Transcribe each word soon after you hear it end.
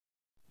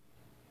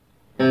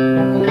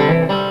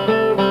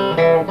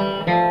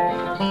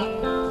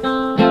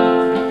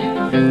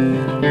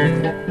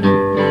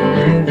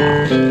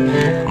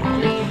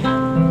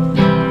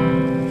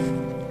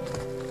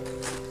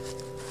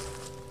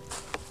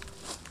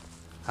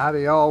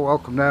Howdy y'all,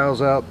 welcome to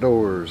Al's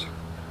Outdoors.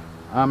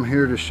 I'm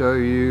here to show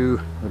you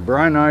the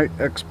Brinyte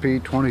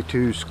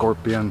XP22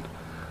 Scorpion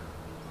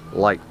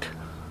light.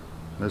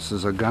 This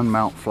is a gun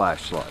mount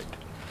flashlight.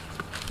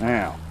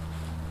 Now,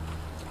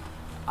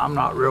 I'm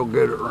not real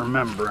good at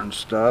remembering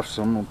stuff,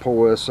 so I'm going to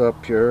pull this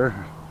up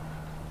here.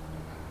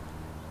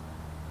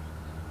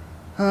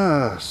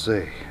 Let's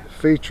see.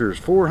 Features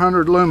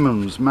 400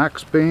 lumens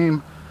max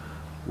beam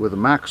with a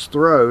max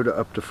throw to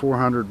up to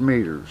 400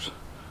 meters.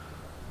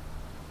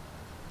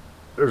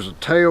 There's a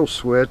tail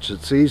switch.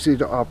 It's easy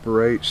to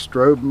operate,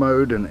 strobe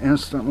mode and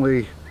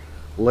instantly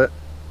lit,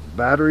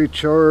 battery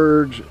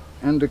charge,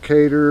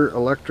 indicator,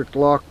 electric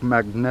lock,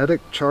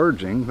 magnetic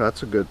charging,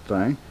 that's a good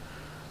thing.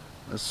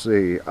 Let's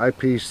see,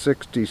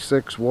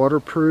 IP66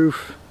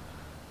 waterproof,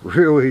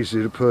 real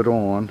easy to put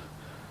on.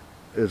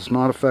 It's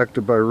not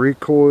affected by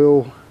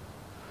recoil,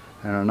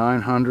 and a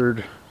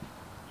 900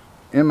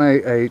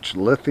 mAh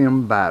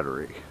lithium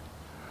battery.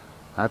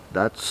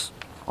 That's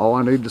all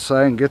I need to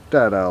say and get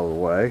that out of the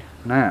way.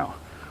 Now,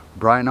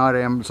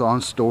 Brinyte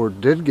Amazon store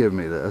did give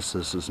me this.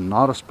 This is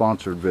not a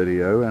sponsored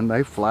video, and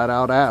they flat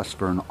out asked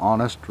for an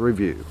honest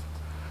review.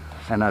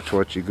 And that's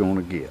what you're going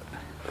to get.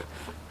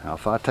 Now,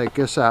 if I take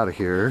this out of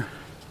here,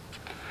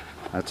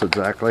 that's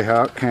exactly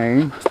how it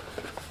came.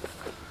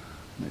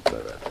 Let me throw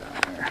that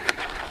down there.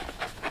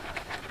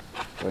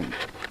 So I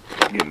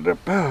can get it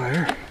up out of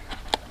here.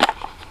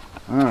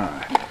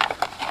 Alright.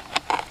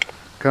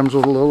 Comes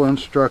with a little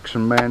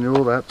instruction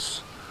manual.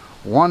 That's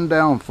one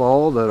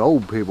downfall that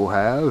old people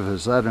have,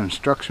 is that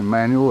instruction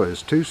manual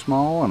is too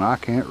small and I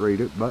can't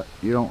read it, but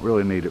you don't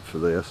really need it for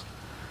this.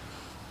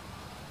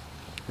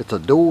 It's a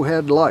dual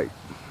head light.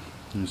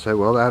 You say,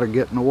 well, that'll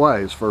get in the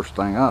way, is the first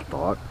thing I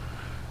thought.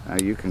 Now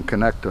you can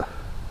connect a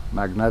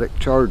magnetic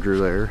charger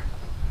there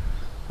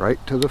right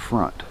to the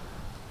front.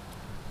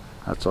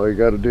 That's all you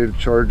got to do to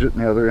charge it,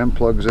 and the other end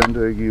plugs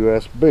into a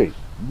USB.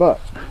 But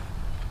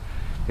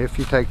if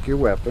you take your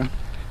weapon,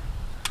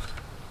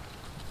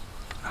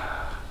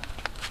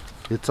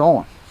 it's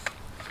on.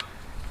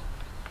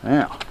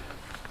 Now,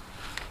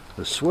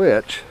 the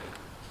switch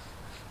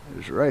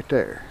is right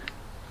there,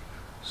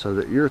 so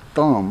that your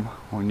thumb,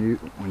 when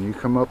you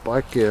come up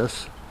like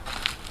this,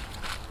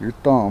 your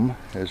thumb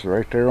is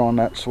right there on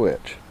that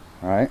switch.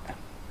 Right?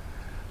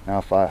 Now,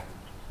 if I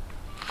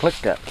click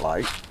that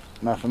light,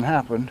 nothing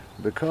happened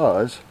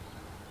because,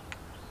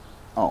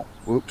 oh,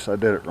 whoops, I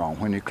did it wrong.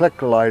 When you click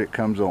the light, it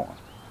comes on.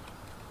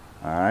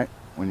 Alright?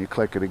 When you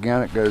click it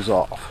again, it goes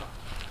off.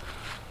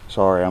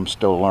 Sorry, I'm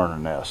still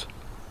learning this.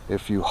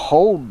 If you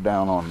hold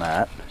down on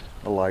that,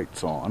 the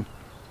light's on,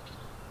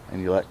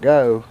 and you let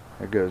go,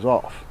 it goes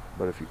off.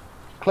 But if you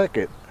click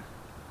it,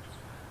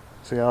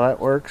 see how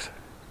that works?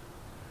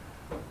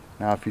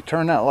 Now if you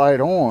turn that light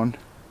on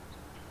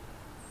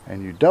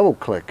and you double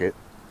click it,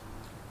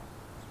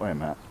 wait a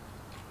minute,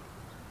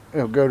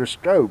 it'll go to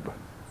strobe.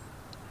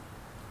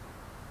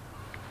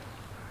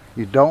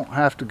 You don't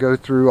have to go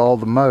through all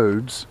the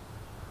modes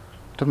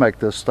to make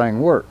this thing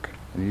work.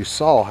 And you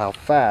saw how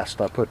fast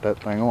I put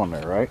that thing on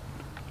there, right?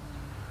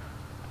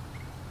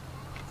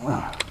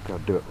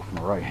 Gotta do it with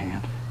my right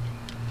hand.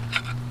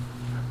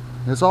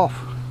 It's off.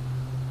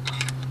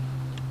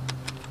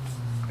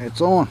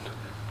 It's on.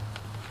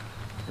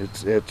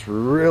 It's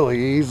really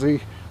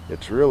easy.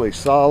 It's really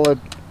solid.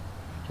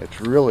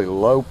 It's really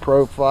low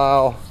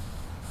profile.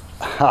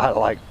 I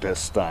like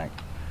this thing.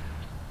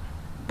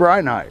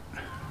 Brinyte.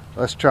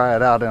 Let's try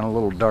it out in a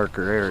little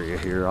darker area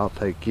here. I'll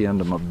take you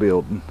into my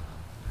building.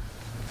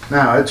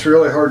 Now, it's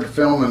really hard to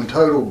film in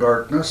total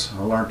darkness.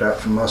 I learned that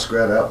from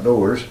Muskrat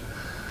Outdoors.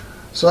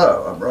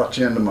 So, I brought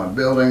you into my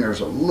building.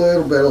 There's a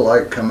little bit of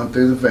light coming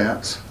through the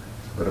vents.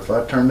 But if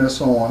I turn this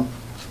on,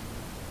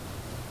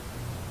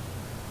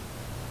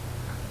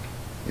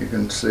 you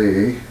can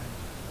see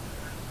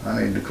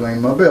I need to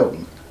clean my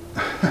building.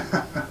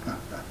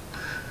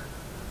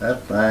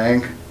 That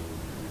thing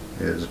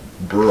is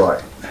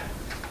bright.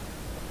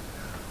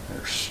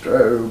 There's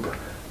strobe.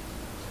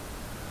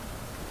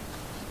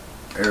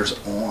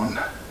 There's on.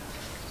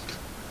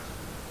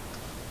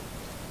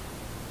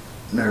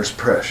 There's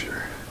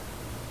pressure.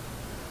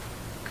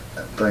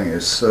 That thing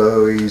is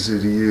so easy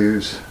to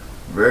use.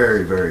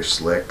 Very, very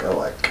slick. I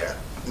like that.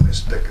 Let me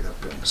stick it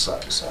up in the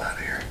side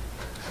here.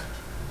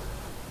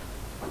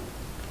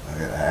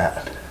 Look at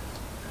that.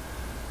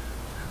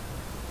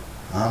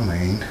 I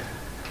mean,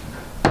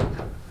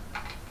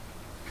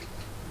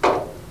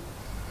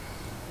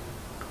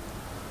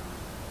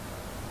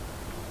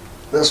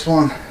 this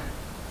one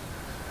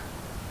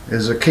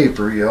is a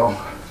keeper, y'all.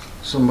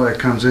 Somebody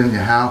comes in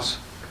your house,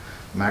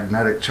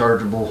 magnetic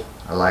chargeable,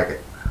 I like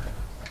it.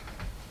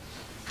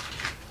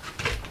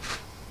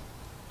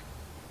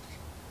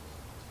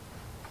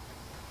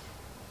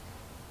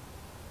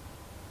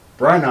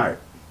 Brinyte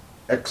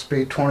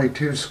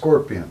XP22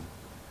 Scorpion.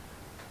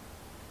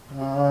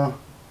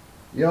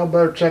 Y'all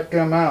better check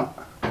them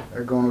out.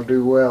 They're gonna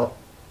do well.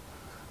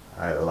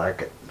 I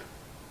like it.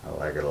 I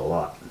like it a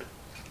lot.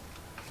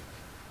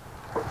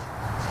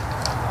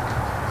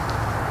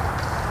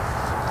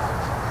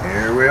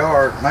 Here we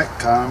are at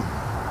nighttime.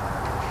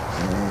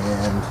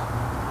 and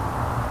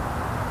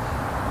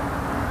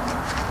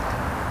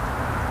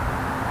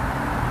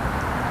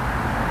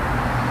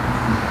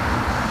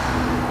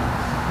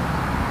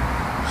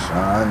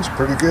shines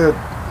pretty good.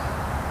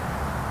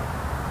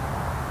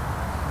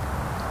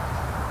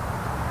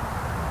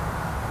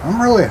 I'm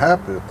really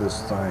happy with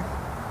this thing.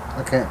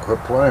 I can't quit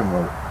playing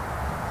with it.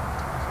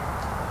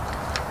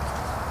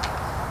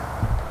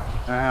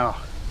 Now,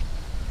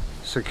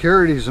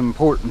 security is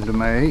important to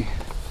me,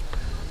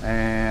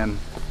 and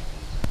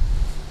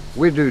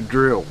we do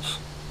drills.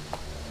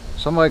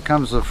 Somebody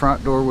comes to the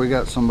front door, we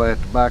got somebody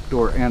at the back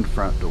door and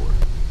front door.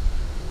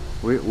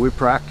 We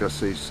practice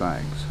these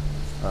things.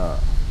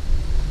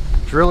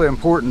 It's really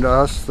important to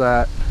us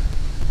that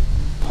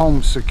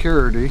home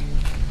security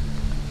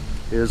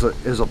is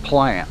a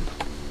plan,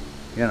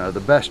 you know,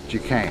 the best you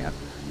can.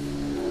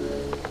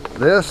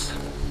 This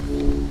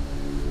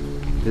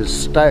is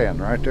staying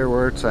right there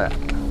where it's at.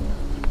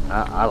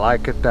 I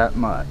like it that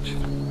much.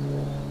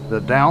 The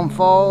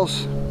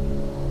downfalls,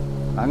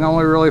 I can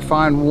only really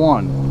find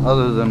one,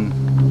 other than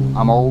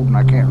I'm old and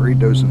I can't read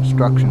those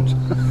instructions.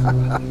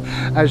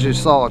 As you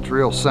saw, it's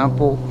real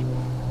simple.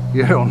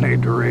 You don't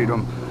need to read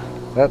them.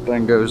 That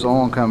thing goes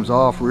on, comes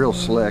off real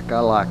slick. I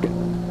like it.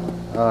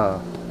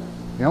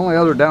 The only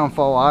other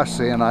downfall I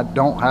see, and I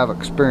don't have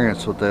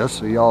experience with this,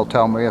 so y'all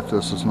tell me if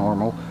this is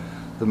normal,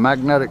 the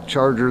magnetic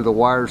charger, the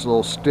wire's a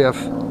little stiff,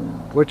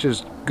 which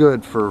is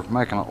good for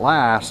making it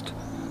last,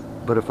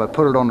 but if I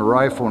put it on the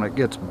rifle and it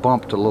gets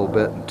bumped a little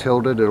bit and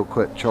tilted, it'll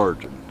quit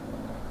charging.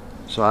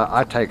 So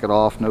I take it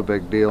off, no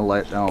big deal, lay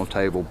it down on the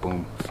table,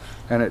 boom,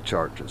 and it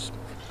charges.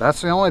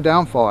 That's the only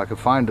downfall I could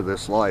find to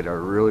this light. I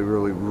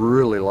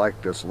really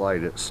like this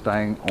light. It's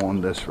staying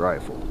on this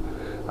rifle.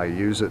 I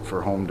use it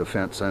for home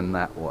defense in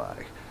that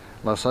way,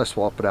 unless I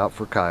swap it out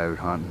for coyote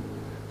hunting.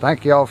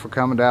 Thank y'all for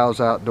coming to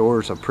Al's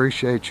Outdoors. I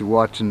appreciate you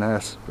watching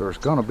this. There's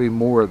going to be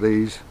more of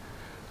these.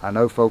 I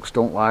know folks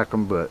don't like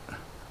them, but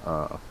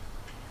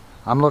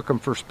I'm looking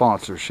for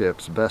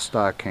sponsorships best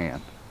I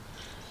can,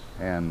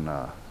 and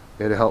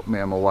it'll help me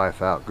and my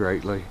wife out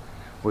greatly.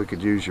 We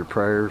could use your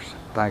prayers.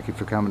 Thank you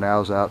for coming to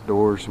Al's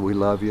Outdoors. We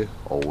love you.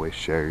 Always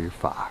share your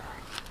fire.